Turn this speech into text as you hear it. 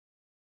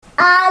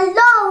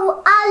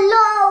Hello,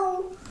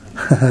 hello.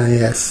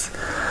 Yes.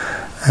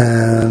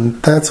 And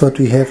that's what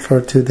we have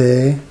for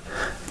today.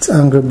 It's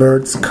Angry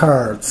Birds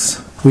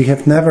cards. We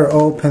have never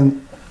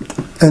opened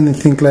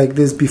anything like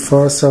this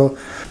before, so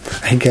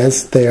I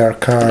guess they are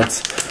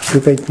cards.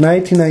 We paid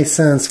 99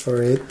 cents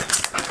for it,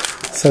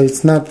 so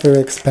it's not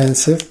very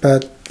expensive,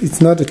 but it's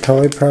not a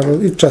toy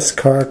probably, it's just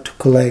a card to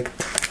collect.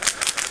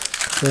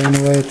 So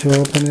any way to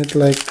open it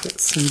like a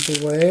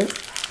simple way.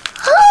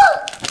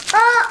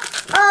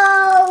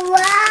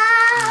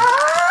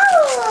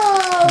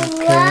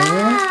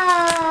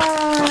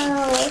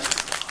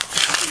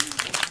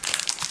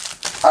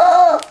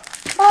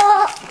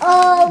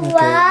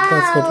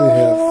 That's what we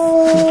have.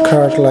 A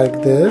card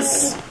like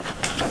this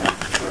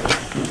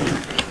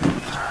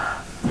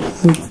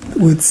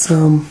with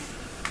some,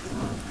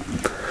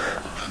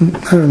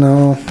 I don't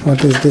know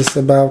what is this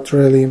about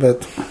really,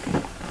 but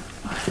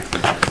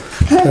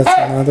that's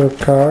another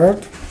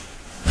card.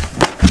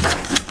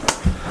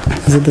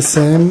 Is it the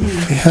same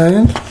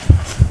behind?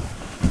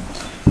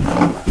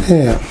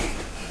 Yeah.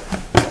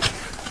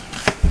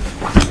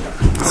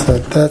 So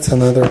that's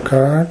another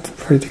card,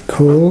 pretty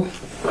cool.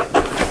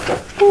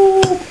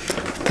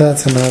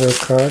 That's another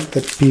card,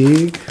 the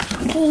pig.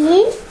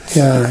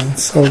 Yeah,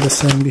 it's all the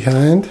same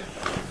behind.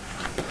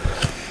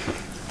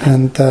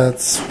 And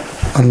that's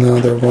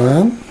another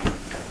one.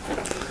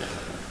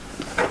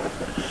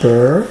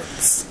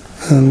 Birds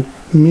and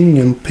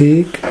minion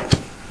pig.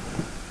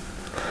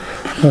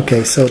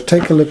 Okay, so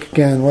take a look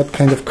again what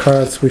kind of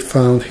cards we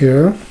found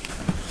here.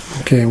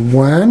 Okay,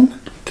 1,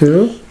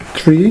 2,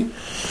 3,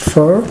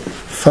 4,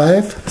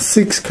 5,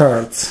 6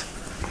 cards.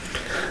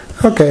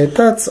 Okay,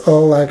 that's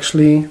all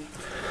actually.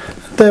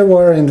 They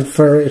weren't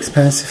very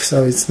expensive,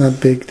 so it's not a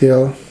big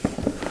deal.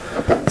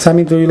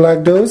 Sammy, do you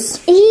like those?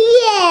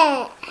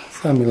 Yeah.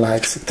 Sammy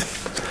likes it.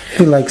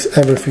 He likes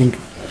everything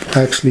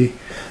actually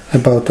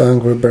about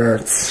Angry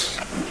Birds.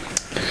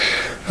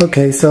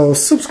 Okay, so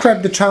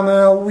subscribe the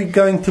channel. We're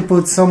going to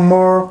put some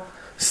more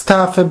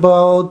stuff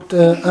about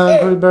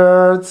Angry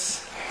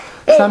Birds.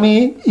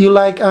 Sammy, you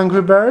like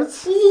Angry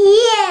Birds?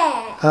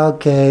 Yeah.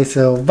 Okay,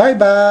 so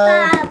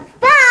bye-bye.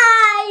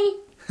 Bye.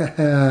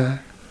 Bye.